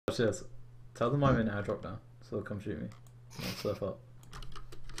Watch this. Tell them I'm in airdrop now, so they'll come shoot me. I'll surf up.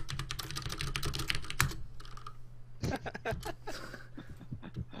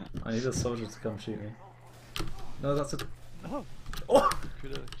 I need a soldier to come shoot me. No, that's a. Oh! Oh!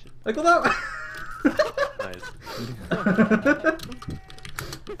 I got that! Nice.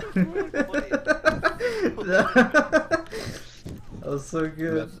 That was so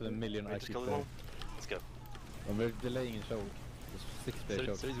good. That's a million IQ play. Let's go. And we're delaying a show. It's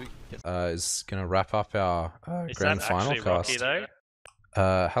 6-player show. Is gonna wrap up our Is grand that final actually Rocky, cast.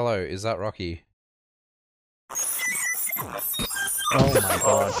 though? Hello, is that Rocky? Oh my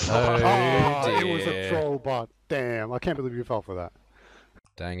god. Oh, It was a dear. troll bot. Damn, I can't believe you fell for that.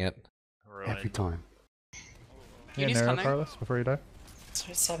 Dang it. Ruined. Every time. Yeah, narrow, Carlos, before you die.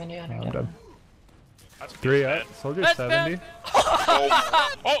 So 70 on I'm her dead. That's 3 bad. out. Soldier 70. Oh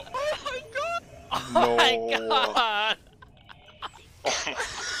my god! No. Oh my god!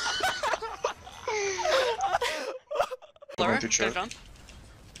 Lower, to go church. jump.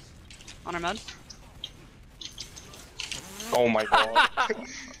 On our med. Oh my god.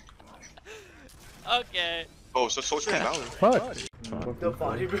 Okay. Oh, so soldier in valor. Fuck! The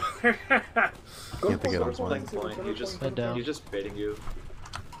bodybuilder. Go You have to get on point. He's just baiting you.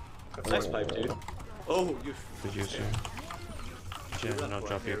 Nice pipe, dude. Oh, you. Did you see? Yeah, no,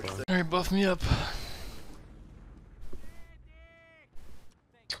 drop you, bro. Alright, buff me up.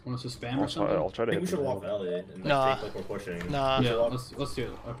 Want us to spam or something? I'll try to hit we should the walk Elliot and Nah. think like we're pushing. Nah. Yeah, let's do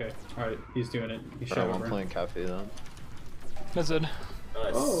it. Okay. Alright, he's doing it. He's showing. I'm playing cafe then. That's it. Nice.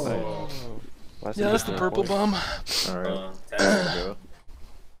 Oh. Yeah, that's the purple bomb. Alright.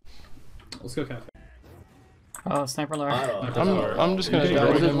 Let's go cafe. Oh, sniper lower. I'm just gonna Yeah,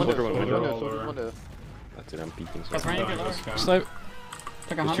 die. Window. That's it, I'm peeking. That's running good lower. Snipe.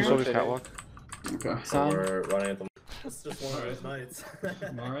 Took a Two 100. soldiers catwalk. Okay. Solid. We're running at the. It's just one of those nights.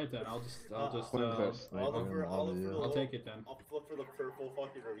 Alright then, I'll take it then. I'll flip for the purple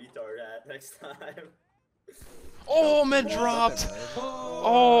fucking retard at next time. Oh, man dropped.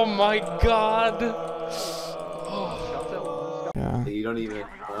 Oh my god. Yeah. I don't even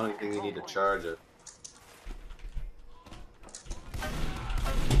think you need to charge it.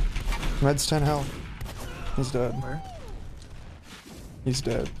 Med's 10 health. He's dead. Where? He's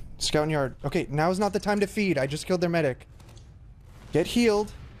dead. Scouting yard. Okay, now's not the time to feed. I just killed their medic. Get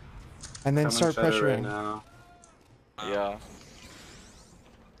healed. And then start pressuring. Yeah.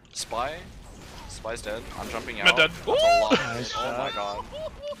 Spy? Spy's dead. I'm jumping out. Not dead. That's a lot. Oh my god.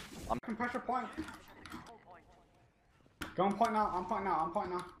 I'm pressure point. Go on point now, I'm point now, I'm point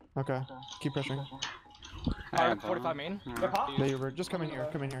now. Okay. Keep pressuring. 45 main. Yeah, you were. Just come in here.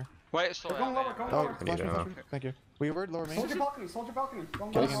 Come in here. Wait, still Go lower, go Oh, lower. flash me, flash me. Thank you. We were lower main. Soldier balcony, soldier balcony. Go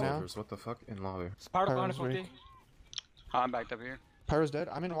on Getting in lower. now. What the fuck? In lobby. Pyro's weak. I'm backed up here. Pyro's dead.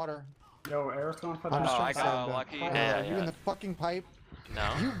 I'm in water. Yo, Aero's going for I'm that. just I trying to got save them. lucky. Pyro, Yeah, are you in the fucking pipe? No.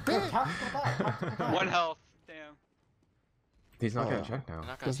 You bitch! Tactical back, tactical back. 1 health. Damn. He's not Oh. getting checked now. Not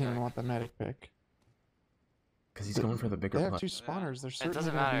gonna Doesn't even check. want the medic pick. Because he's going for the bigger They have putt. 2 spawners. They're It certainly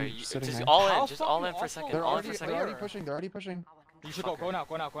doesn't gonna matter. be sitting Just there. all in. Just all in for a second. They're All in already, for a they're already second. pushing. They're already pushing. You should go now.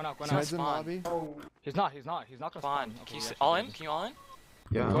 Go now. Med's in spawn. lobby. Oh, He's not gonna Spawn. Can you all in? Can you all in?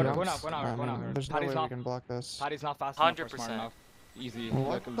 Yeah. Go Yeah, now. I mean, there's no way we can block this. Patty's not fast enough or smart 100%. enough. Easy.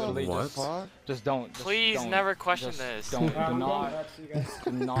 What the literally What? fuck? just don't. Please don't. never question Just this. Don't. Do I'm not. going back to you guys.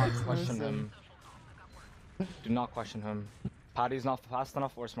 Do not question him. Do not question him. Patty's not fast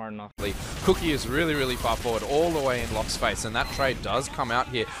enough or smart enough. Cookie is really far forward, all the way in lock space, and that trade does come out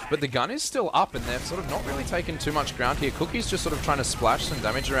here. But the gun is still up, and they've sort of not really taken too much ground here. Cookie's just sort of trying to splash some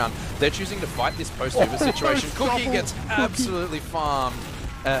damage around. They're choosing to fight this post-Uber situation. Cookie gets absolutely farmed.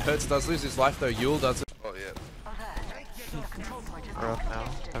 Hertz does lose his life, though. Yule does it. Oh yeah.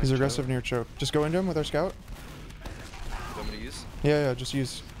 He's aggressive near choke. Just go into him with our scout. Want me to use? Yeah, just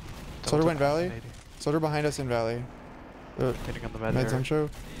use. Soldier went valley. Soldier behind us in valley. Hitting on the med. Meds on choke.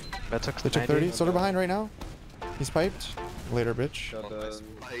 Med took They took 30. Soldier behind right now. He's piped. Later, bitch.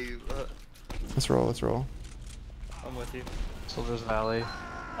 Let's roll, let's roll. I'm with you. Soldier's Valley.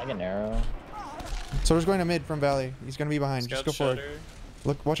 I can arrow. Soldier's going to mid from valley. He's gonna be behind. Just go forward.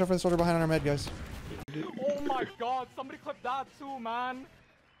 Look, watch out for the soldier behind on our med, guys. Oh my god, somebody clip that too, man.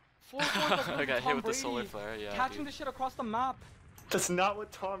 I got hit with the solar flare, yeah. Catching dude. the shit across the map. That's not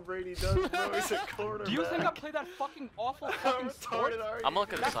what Tom Brady does, bro. He's a quarterback. Do you think I played that fucking awful fucking sport? I'm gonna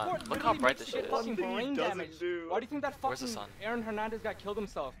look at the That sun. sport Look how literally bright makes this shit is. fucking brain damage. Why do you think that Where's the fucking sun? Aaron Hernandez guy killed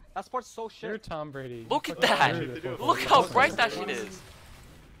himself? That sport's so shit. You're Tom Brady. Look at that! Look how bright that shit is!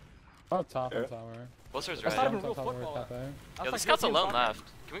 Up top on tower. Buster's That's right. not even real Top tower, football. cafe. Yo, the like scout's European alone soccer. left.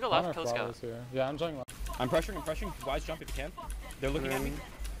 Can we go On left? our Kill the scout. flowers here. Yeah, I'm joining left. I'm pressuring. Wise jump if you can. They're looking at me.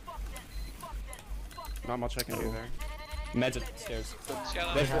 Not much I can do there. Meds upstairs. Scout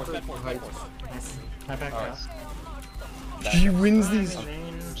on Bed four. I back out. She wins these.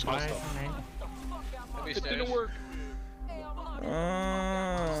 It didn't work.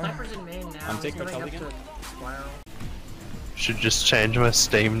 Sniper's in main now. I'm taking my Going tail up again. to Spiral. Should just change my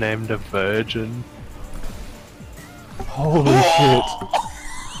Steam name to Virgin. Holy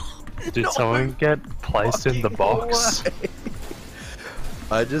shit. Did someone get placed in the box?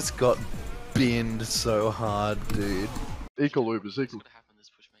 I just got binned so hard, dude. Equal Ubers, equal.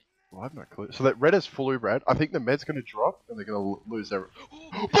 Well, I have no clue. So that red is full Uber ad. I think the med's gonna drop and they're gonna lose their.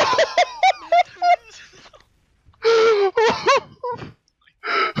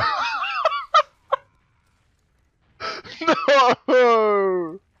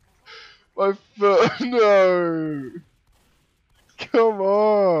 No! My no! Come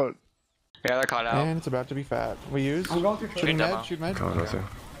on! Yeah, they're caught out. And it's about to be fat. We use. I'm going through Shoot demo. med, shoot med.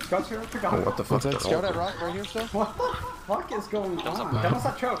 Scout's here, forgot. What the What's that? Scout at rock right here still? What the fuck is going on? Demo's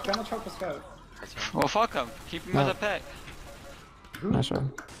not choke. Demo choke the Scout. Well, fuck him. Keep him as a pet. Nice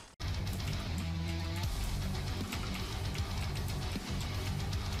one.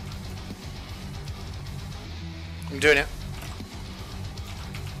 I'm doing it.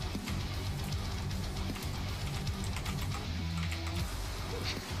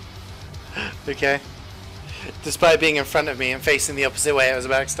 Okay. Despite being in front of me and facing the opposite way, I was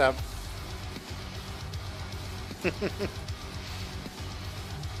backstabbed.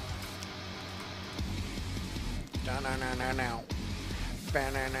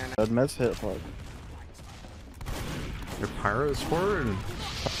 Red meds hit fuck. Your pyro's forward.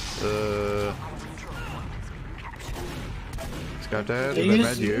 Scout dead. The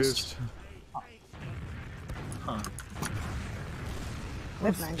med used.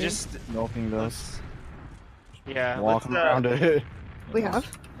 Just Milking this. Yeah, Walking around it. We have.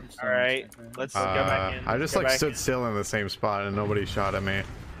 Alright, let's go back in. I just like stood still in the same spot and nobody shot at me.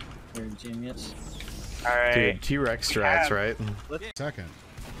 You're a genius. Alright. Dude, T-Rex strats, right? Second.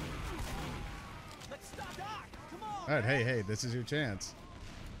 Alright, hey, this is your chance.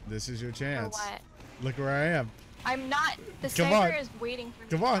 This is your chance. For what? Look where I am. I'm not. The Come sniper on. is waiting for me.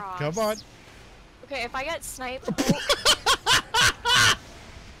 Come on, to come cross. on. Okay, if I get sniped.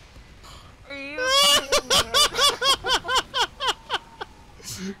 Are you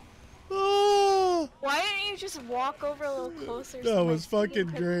Why didn't you just walk over a little closer? That so my was fucking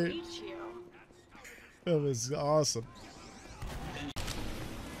teammate could great. reach you? That was awesome.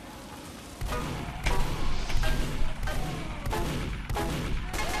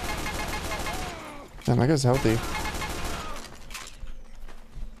 Damn, that guy's healthy.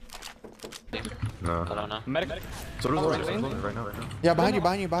 No. I don't know. Medic. So does right now. Yeah, behind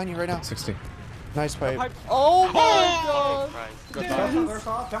you right now. 60. Nice pipe. Oh my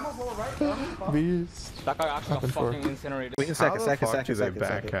god! Demo's lower right. Beast. That guy actually Up got and forth. fucking incinerated. We can How sack the it, sack it, fuck sack do it, they sack it, back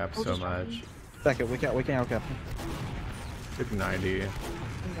sack it. cap so much? Sack it, we can outcap him. Good 90.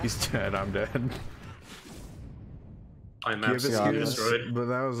 He's dead, I'm dead. I'm Give absolutely us destroyed. but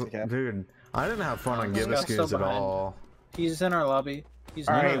that was, dude, I didn't have fun on Give Scout's Us still at behind. all. He's in our lobby. He's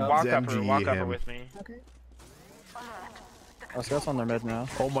in Alright, our walk Them upper, G walk upper him. with me. Okay. Oh, Scout's on their mid now.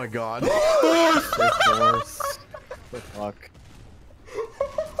 Oh my god. Good fuck.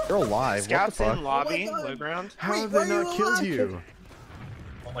 They're alive, Scouts what the in fuck? lobby, low ground. How have they not killed you?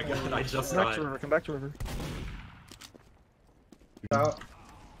 Oh my god, I just Come back died. to river, come back to river.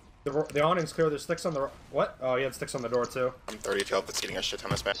 The awning's clear. There's sticks on the. What? Oh, yeah, sticks on the door too. I'm 32 health, it's getting a shit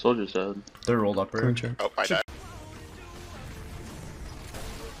ton of spam. Soldier's dead. They're rolled up right. Oh, I died.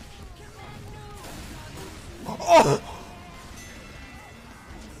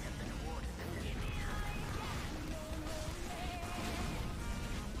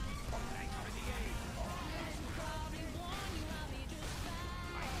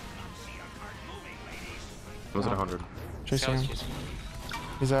 Was it 100? Chasing him.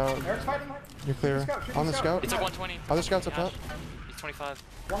 He's out. Eric's fighting. You're clear. On the scout. It's a 120. Other scouts up top. He's 25.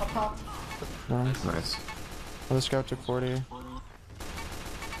 One up top. Nice. Nice. Other scout took 40.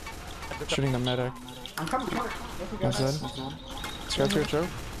 Shooting the medic. I'm coming short. Look, we got That's dead. Scout's here, choke.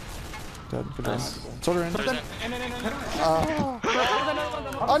 Dead. Good job. Soldier in. There's an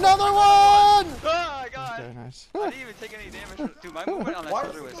Another one! Oh my god! Okay, nice. I didn't even take any damage. Dude, my movement on that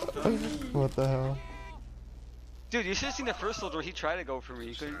soldier was. What the hell? Dude, you should have seen the first soldier. He tried to go for me.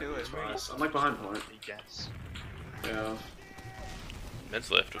 He couldn't do it. I'm like behind point. Yes. Yeah. Men's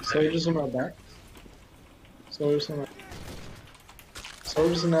left. Soldiers on our back. Soldiers on our.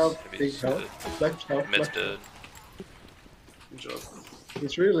 Soldiers in our big health. Left health. Men's dead. Good job.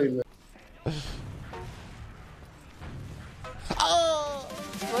 It's really.